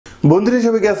বন্ধুরা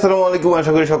সবাইকে আসসালামু আলাইকুম।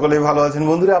 আশা করি সকলেই ভালো আছেন।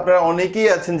 বন্ধুরা আপনারা অনেকেই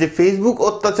আছেন যে ফেসবুক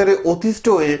অত্যাচারে অতিষ্ঠ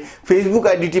হয়ে ফেসবুক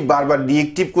আইডিটি বারবার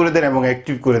ডিঅ্যাক্টিভ করে দেন এবং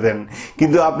অ্যাক্টিভ করে দেন,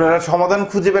 কিন্তু আপনারা সমাধান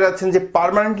খুঁজে বেড়াচ্ছেন যে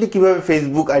পার্মানেন্টলি কিভাবে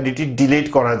ফেসবুক আইডিটি ডিলিট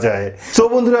করা যায়। সো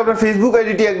বন্ধুরা আপনার ফেসবুক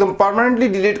আইডিটি একদম পার্মানেন্টলি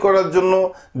ডিলিট করার জন্য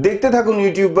দেখতে থাকুন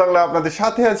ইউটিউব বাংলা। আপনাদের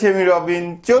সাথে আছি আমি রবিন।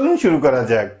 চলুন শুরু করা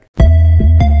যাক।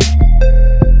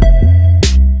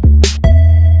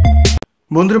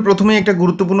 বন্ধুরা প্রথমেই একটা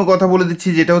গুরুত্বপূর্ণ কথা বলে দিচ্ছি,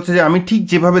 যেটা হচ্ছে যে আমি ঠিক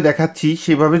যেভাবে দেখাচ্ছি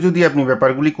সেভাবে যদি আপনি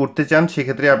ব্যাপারগুলি করতে চান,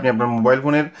 সেক্ষেত্রে আপনি আপনার মোবাইল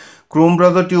ফোনের ক্রোম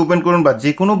ব্রাউজারটি ওপেন করুন বা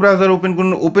যে কোনো ব্রাউজার ওপেন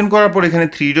করুন। ওপেন করার পর এখানে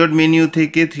 3 ডট মেনু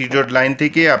থেকে 3 ডট লাইন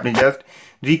থেকে আপনি জাস্ট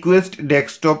রিকোয়েস্ট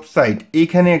ডেস্কটপ সাইট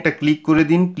এইখানে একটা ক্লিক করে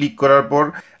দিন। ক্লিক করার পর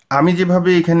আমি যেভাবে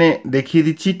এখানে দেখিয়ে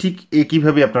দিচ্ছি ঠিক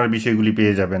একইভাবে আপনারা বিষয়গুলি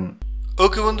পেয়ে যাবেন।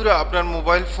 ওকে বন্ধুরা, আপনার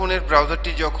মোবাইল ফোনের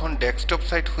ব্রাউজারটি যখন ডেস্কটপ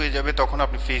সাইট হয়ে যাবে তখন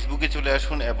আপনি ফেসবুকে চলে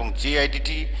আসুন এবং যে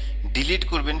আইডিটি ডিলিট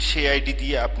করবেন সেই আইডি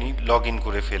দিয়ে আপনি লগ ইন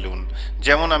করে ফেলুন।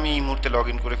 যেমন আমি এই মুহূর্তে লগ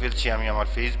ইন করে ফেলছি আমি আমার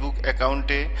ফেসবুক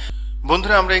অ্যাকাউন্টে।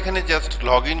 বন্ধুরা আমরা এখানে জাস্ট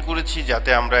লগ ইন করেছি যাতে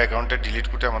আমরা অ্যাকাউন্টটা ডিলিট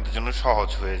করতে আমাদের জন্য সহজ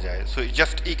হয়ে যায়। সো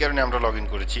জাস্ট এই কারণে আমরা লগ ইন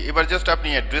করেছি। এবার জাস্ট আপনি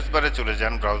অ্যাড্রেস বারে চলে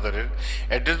যান, ব্রাউজারের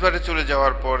অ্যাড্রেস বারে চলে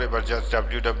যাওয়ার পর এবার জাস্ট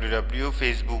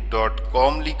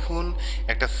www.facebook.com লিখুন,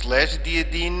 একটা স্ল্যাশ দিয়ে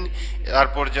দিন,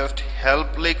 তারপর জাস্ট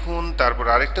হেল্প লিখুন, তারপর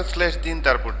আরেকটা স্ল্যাশ দিন,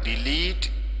 তারপর ডিলিট,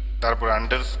 তারপর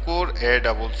আন্ডারস্কোর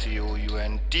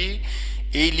AWCOUNT।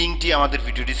 এই লিঙ্কটি আমাদের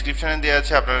ভিডিও ডিসক্রিপশনে দেওয়া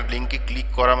আছে। আপনারা লিঙ্কে ক্লিক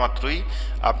করা মাত্রই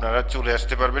আপনারা চলে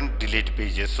আসতে পারবেন ডিলিট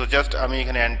পেজে। সো জাস্ট আমি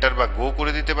এখানে এন্টার বা গো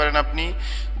করে দিতে পারেন। আপনি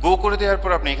গো করে দেওয়ার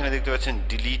পর আপনি এখানে দেখতে পাচ্ছেন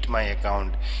delete my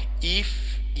account. If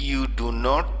you do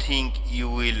not think you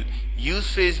will use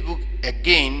Facebook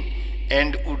again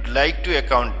and would like to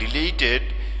account deleted,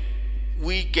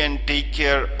 we can take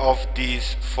care of this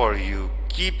for you.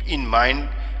 Keep in mind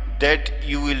that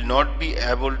you will not be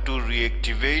able to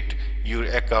reactivate your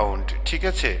account. ঠিক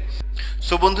আছে?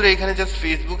 So বন্ধুরা এখানে just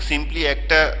Facebook simply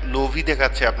একটা লোভই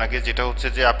দেখাচ্ছে আপনাকে, যেটা হচ্ছে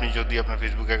যে আপনি যদি আপনার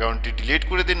ফেসবুক অ্যাকাউন্টটি ডিলিট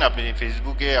করে দিন, আপনি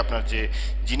ফেসবুকে আপনার যে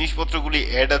জিনিসপত্রগুলি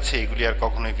অ্যাড আছে এগুলি আর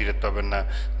কখনোই ফেরত পাবেন না।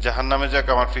 জাহার নামে যাক,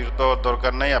 আমার ফেরত পাওয়ার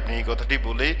দরকার নাই, আপনি এই কথাটি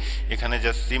বলে এখানে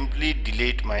just simply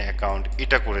delete my account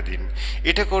এটা করে দিন।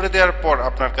 এটা করে দেওয়ার পর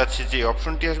আপনার কাছে যে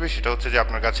অপশনটি আসবে সেটা হচ্ছে যে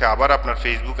আপনার কাছে আবার আপনার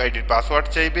ফেসবুক আইডির পাসওয়ার্ড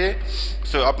চাইবে।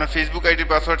 সো আপনার ফেসবুক আইডির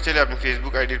পাসওয়ার্ড চাইলে আপনি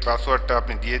ফেসবুক আইডির পাসওয়ার্ডটা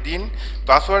আপনি দিয়ে দিন।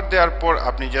 পাসওয়ার্ড দেওয়ার পর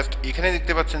আপনি জাস্ট এখানে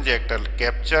দেখতে পাচ্ছেন যে একটা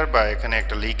ক্যাপচার বা এখানে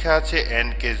একটা লেখা আছে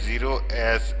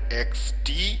NK0SXT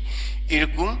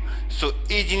এরকম। সো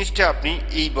এই জিনিসটা আপনি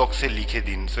এই বক্সে লিখে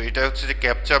দিন। সো এটা হচ্ছে যে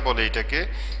ক্যাপচা বলে এটাকে,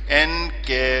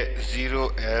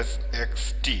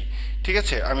 NK0SXT। ঠিক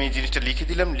আছে, আমি এই জিনিসটা লিখে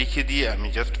দিলাম, লিখে দিয়ে আমি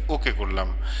জাস্ট ওকে করলাম।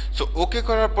 সো ওকে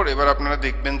করার পর এবার আপনারা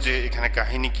দেখবেন যে এখানে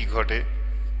কাহিনী কি ঘটে।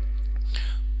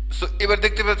 সো এবার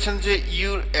দেখতে পাচ্ছেন যে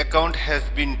your account has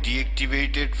been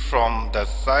deactivated from the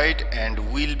site and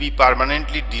will be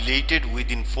permanently deleted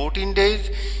within 14 days.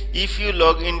 If you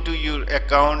log in to your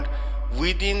account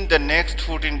within the next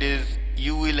 14 days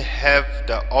you will have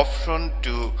the option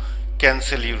to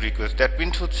cancel your request. That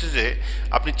means হচ্ছে যে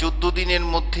আপনি 14 দিনের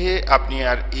মধ্যে আপনি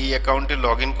আর এই অ্যাকাউন্টে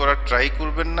log in করার try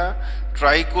করবেন না।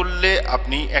 ট্রাই করলে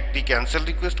আপনি একটি ক্যান্সেল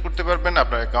রিকোয়েস্ট করতে পারবেন,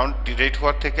 আপনার অ্যাকাউন্ট ডিলিট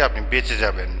হওয়ার থেকে আপনি বেঁচে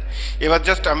যাবেন। এবার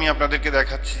জাস্ট আমি আপনাদেরকে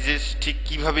দেখাচ্ছি যে ঠিক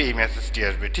কিভাবে এই মেসেজটি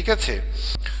আসবে। ঠিক আছে,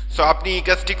 সো আপনি এই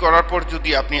কাজটি করার পর যদি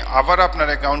আপনি আবার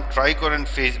আপনার অ্যাকাউন্ট ট্রাই করেন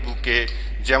ফেসবুকে,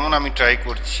 যেমন আমি ট্রাই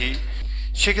করছি,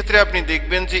 সেক্ষেত্রে আপনি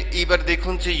দেখবেন যে এইবার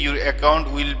দেখুন যে your account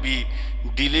will be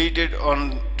deleted on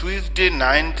Tuesday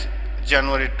 9th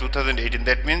January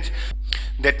 2018।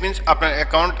 That means আপনার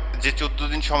অ্যাকাউন্ট যে 14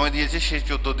 দিন সময় দিয়েছে সেই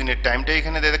 14 দিনের টাইমটা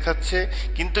এখানে দেখাচ্ছে,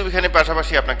 কিন্তু এখানে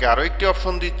পাশাপাশি আপনাকে আরও একটি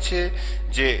অপশন দিচ্ছে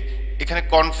যে এখানে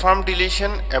কনফার্ম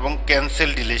ডিলিশন এবং ক্যান্সেল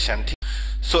ডিলিশন।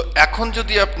 সো এখন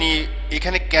যদি আপনি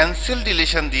এখানে ক্যান্সেল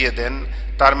ডিলিশন দিয়ে দেন,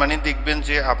 তার মানে দেখবেন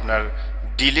যে আপনার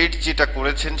ডিলিট যেটা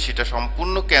করেছেন সেটা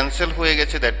সম্পূর্ণ ক্যান্সেল হয়ে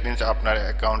গেছে। দ্যাট মিনস আপনার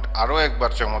অ্যাকাউন্ট আরও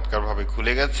একবার চমৎকারভাবে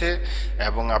খুলে গেছে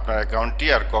এবং আপনার অ্যাকাউন্টটি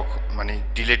আর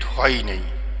ডিলিট হয়ই নেই।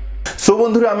 সো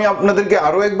বন্ধুরা আমি আপনাদেরকে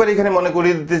আরও একবার এখানে মনে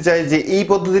করিয়ে দিতে চাই যে এই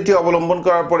পদ্ধতিটি অবলম্বন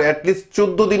করার পর অ্যাটলিস্ট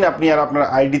 14 দিন আপনি আর আপনার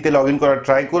আইডিতে লগ ইন করার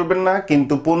ট্রাই করবেন না,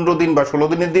 কিন্তু 15 দিন বা 16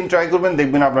 দিনের দিন ট্রাই করবেন,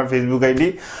 দেখবেন আপনার ফেসবুক আইডি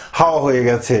হাওয়া হয়ে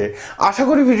গেছে। আশা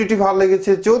করি ভিডিওটি ভালো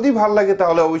লেগেছে। যদি ভালো লাগে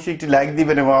তাহলে অবশ্যই একটি লাইক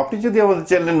দিবেন এবং আপনি যদি আমাদের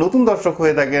চ্যানেলে নতুন দর্শক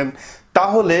হয়ে থাকেন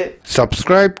তাহলে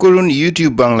সাবস্ক্রাইব করুন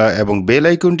ইউটিউব বাংলা এবং বেল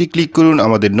আইকনটি ক্লিক করুন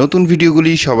আমাদের নতুন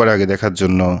ভিডিওগুলি সবার আগে দেখার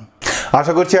জন্য।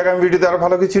 আশা করছি আগামী ভিডিওতে আরো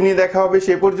ভালো কিছু নিয়ে দেখা হবে।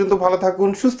 সে পর্যন্ত ভালো থাকুন,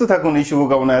 সুস্থ থাকুন, এই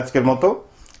শুভকামনায় আজকের মতো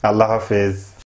আল্লাহ হাফেজ।